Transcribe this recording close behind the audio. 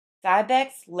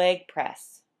Cybex Leg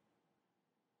Press.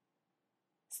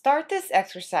 Start this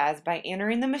exercise by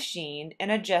entering the machine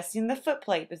and adjusting the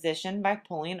footplate position by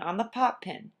pulling on the pop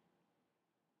pin.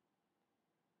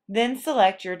 Then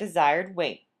select your desired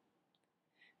weight.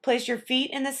 Place your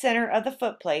feet in the center of the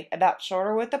footplate about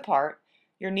shoulder width apart.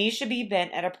 Your knees should be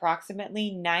bent at approximately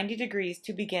 90 degrees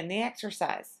to begin the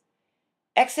exercise.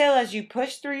 Exhale as you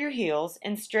push through your heels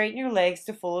and straighten your legs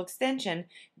to full extension,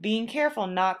 being careful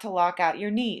not to lock out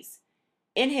your knees.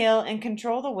 Inhale and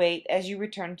control the weight as you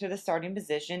return to the starting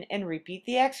position and repeat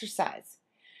the exercise.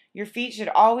 Your feet should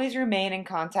always remain in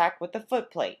contact with the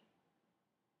footplate.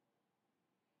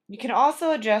 You can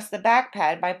also adjust the back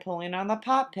pad by pulling on the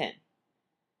pop pin.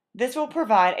 This will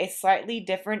provide a slightly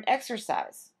different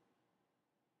exercise.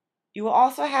 You will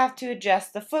also have to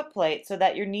adjust the footplate so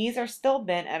that your knees are still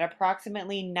bent at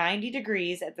approximately 90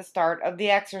 degrees at the start of the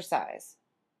exercise.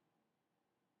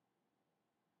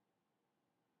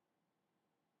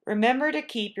 Remember to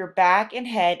keep your back and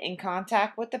head in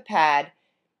contact with the pad,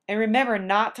 and remember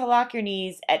not to lock your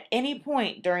knees at any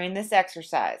point during this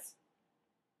exercise.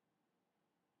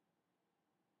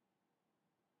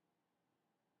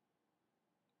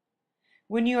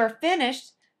 When you are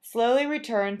finished, slowly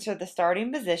return to the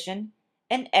starting position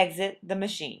and exit the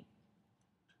machine.